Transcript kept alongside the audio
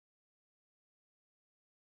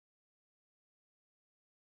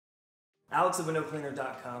Alex at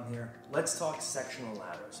windowcleaner.com here. Let's talk sectional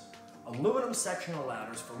ladders. Aluminum sectional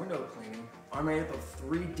ladders for window cleaning are made up of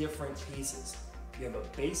 3 different pieces. You have a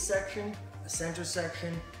base section, a center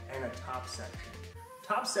section, and a top section.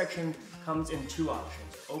 Top section comes in 2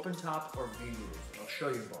 options, open top or V-groove. I'll show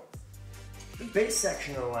you both. The base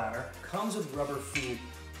section of the ladder comes with rubber feet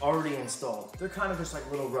already installed. They're kind of just like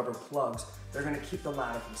little rubber plugs. They're going to keep the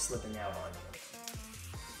ladder from slipping out on you.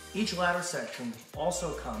 Each ladder section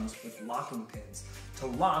also comes with locking pins to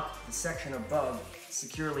lock the section above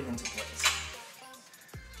securely into place.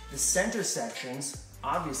 The center sections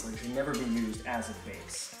obviously should never be used as a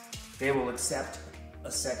base. They will accept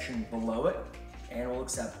a section below it and will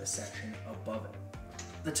accept a section above it.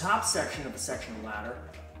 The top section of the sectional ladder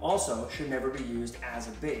also should never be used as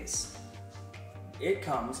a base. It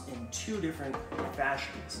comes in 2 different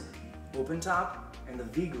fashions, open top and the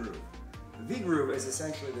V-groove. The V-groove is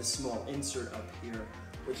essentially this small insert up here,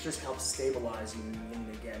 which just helps stabilize you when you lean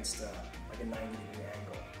against like a 90-degree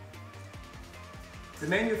angle. The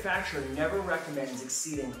manufacturer never recommends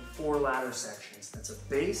exceeding 4 ladder sections. That's a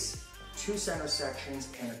base, 2 center sections,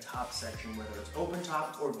 and a top section, whether it's open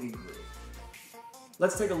top or V-groove.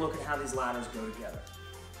 Let's take a look at how these ladders go together.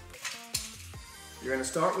 You're going to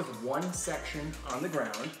start with 1 section on the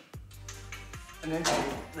ground, and then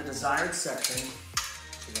take the desired section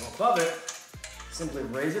to go above it. Simply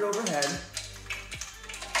raise it overhead,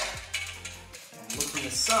 and look from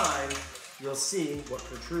the side, you'll see what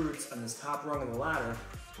protrudes on this top rung of the ladder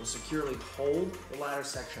will securely hold the ladder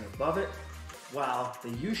section above it, while the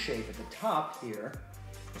U shape at the top here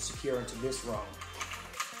will secure into this rung.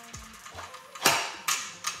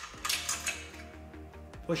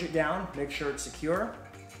 Push it down, make sure it's secure,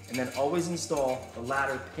 and then always install the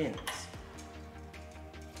ladder pins.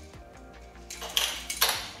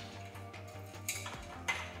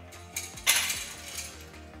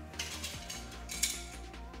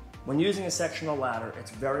 When using a sectional ladder,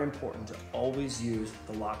 it's very important to always use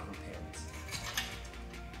the locking pins.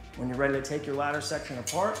 When you're ready to take your ladder section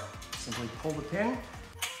apart, simply pull the pin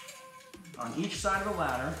on each side of the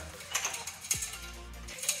ladder.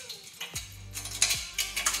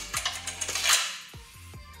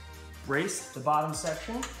 Brace the bottom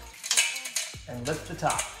section and lift the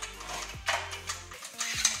top.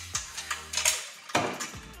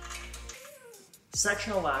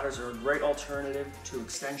 Sectional ladders are a great alternative to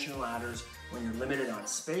extension ladders when you're limited on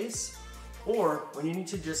space or when you need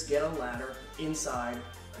to just get a ladder inside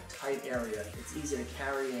a tight area. It's easy to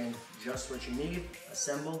carry in just what you need,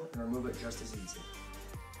 assemble, and remove it just as easy.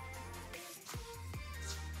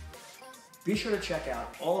 Be sure to check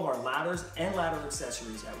out all of our ladders and ladder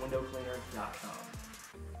accessories at windowcleaner.com.